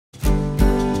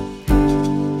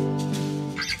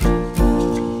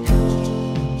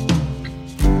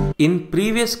In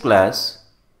previous class,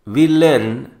 we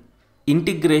learned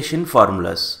integration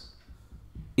formulas.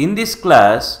 In this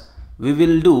class, we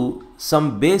will do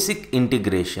some basic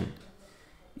integration.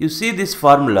 You see this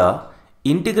formula,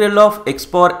 integral of x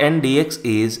power n dx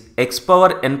is x power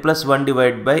n plus 1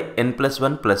 divided by n plus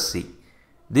 1 plus c.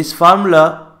 This formula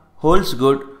holds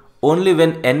good only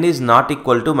when n is not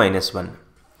equal to minus 1.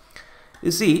 You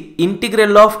see,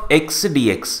 integral of x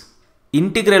dx,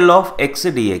 integral of x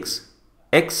dx,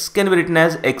 x can be written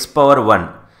as x power 1.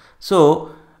 So,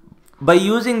 by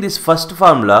using this first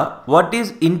formula, what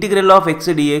is integral of x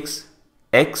dx?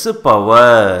 X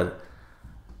power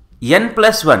n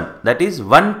plus 1, that is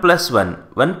 1 plus 1.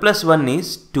 1 plus 1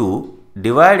 is 2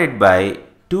 divided by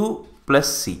 2 plus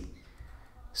c.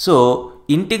 So,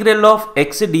 integral of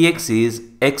x dx is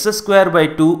x square by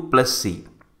 2 plus c.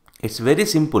 It's very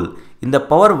simple. In the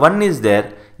power 1 is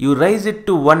there, you raise it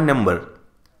to one number.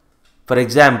 For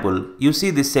example, you see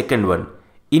this second one,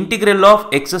 integral of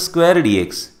x square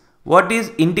dx. What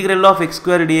is integral of x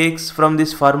square dx from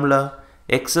this formula?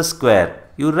 X square.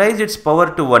 You raise its power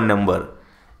to one number.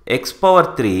 X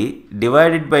power 3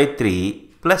 divided by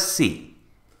 3 plus c.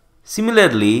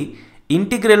 Similarly,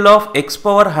 integral of x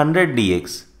power 100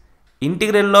 dx.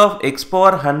 Integral of x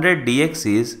power 100 dx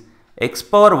is x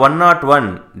power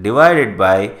 101 divided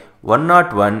by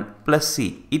 101 plus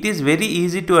c. It is very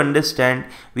easy to understand.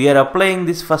 We are applying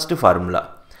this first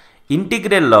formula.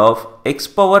 Integral of x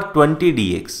power 20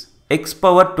 dx. X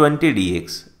power 20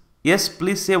 dx. Yes,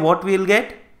 please say what we will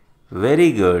get.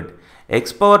 Very good.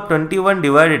 X power 21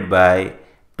 divided by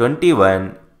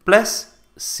 21 plus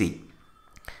c.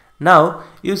 Now,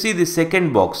 you see the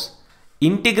second box.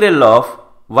 Integral of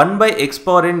 1 by x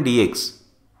power n dx.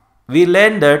 We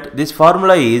learned that this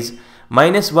formula is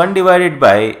minus 1 divided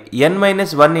by n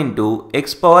minus 1 into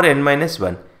x power n minus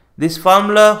 1. This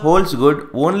formula holds good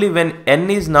only when n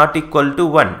is not equal to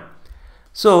 1.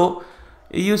 So,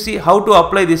 you see how to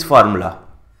apply this formula.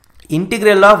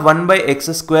 Integral of 1 by x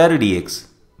square dx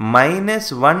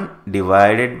minus 1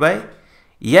 divided by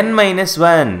n minus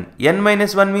 1. n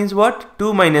minus 1 means what?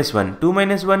 2 minus 1. 2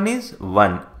 minus 1 is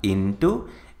 1 into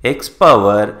x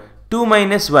power 2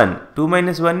 minus 1. 2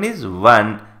 minus 1 is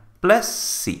 1 plus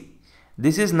c.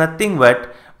 This is nothing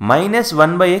but minus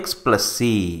 1 by x plus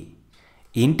c.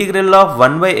 Integral of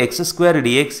 1 by x square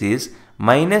dx is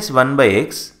minus 1 by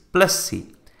x plus c.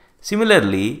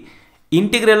 Similarly,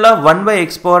 integral of 1 by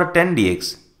x power 10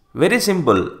 dx. Very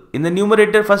simple. In the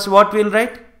numerator, first what we will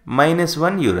write? Minus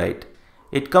 1 you write.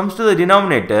 It comes to the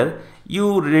denominator,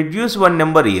 you reduce one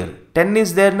number here. 10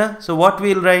 is there na? So what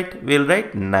we will write? We will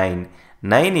write 9.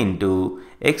 9 into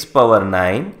x power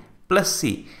 9 plus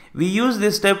c. We use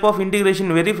this type of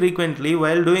integration very frequently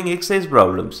while doing exercise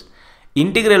problems.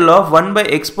 Integral of 1 by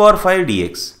x power 5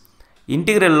 dx.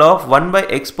 Integral of 1 by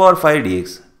x power 5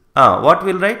 dx. What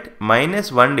will write?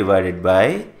 Minus 1 divided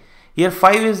by, here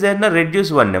 5 is there, now reduce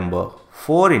one number.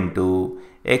 4 into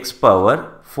x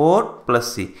power 4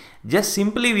 plus c. Just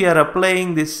simply we are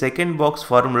applying this second box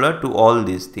formula to all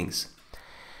these things.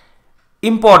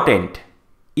 Important.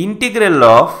 Integral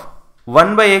of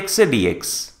 1 by x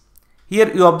dx. Here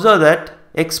you observe that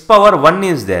x power 1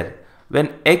 is there.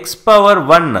 When x power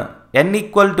 1, n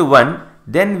equal to 1,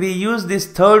 then we use this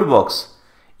third box.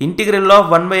 Integral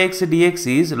of 1 by x dx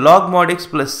is log mod x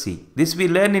plus c. This we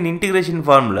learn in integration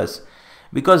formulas.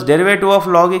 Because derivative of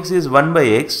log x is 1 by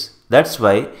x, that's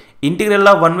why integral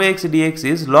of 1 by x dx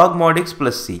is log mod x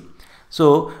plus c.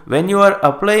 So, when you are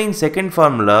applying second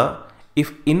formula,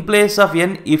 if in place of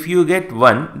n, if you get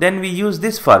 1, then we use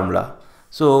this formula.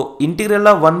 So, integral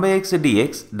of 1 by x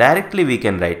dx, directly we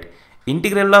can write.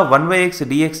 Integral of 1 by x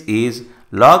dx is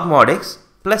log mod x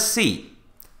plus c.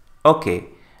 Okay.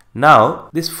 Now,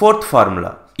 this fourth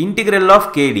formula, integral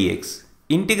of k dx.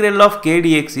 Integral of k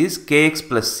dx is kx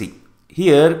plus c.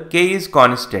 Here, k is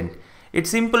constant. It's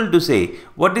simple to say,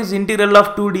 what is integral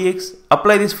of 2 dx?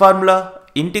 Apply this formula.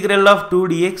 Integral of 2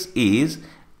 dx is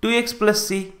 2x plus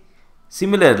c.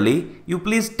 Similarly, you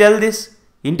please tell this.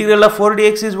 Integral of 4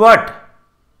 dx is what?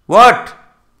 What?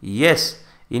 Yes,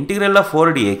 integral of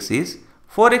 4 dx is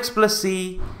 4x plus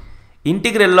c.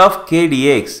 Integral of k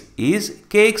dx is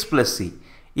kx plus c.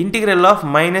 Integral of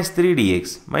minus 3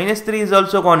 dx. Minus 3 is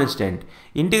also constant.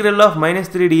 Integral of minus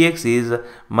 3 dx is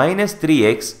minus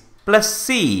 3x plus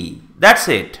c. That's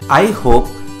it. I hope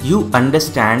you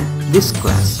understand this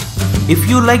class. If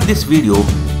you like this video,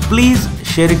 please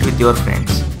share it with your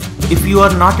friends. If you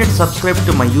are not yet subscribed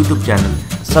to my YouTube channel,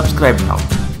 subscribe now.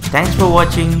 Thanks for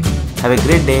watching. Have a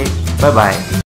great day. Bye bye.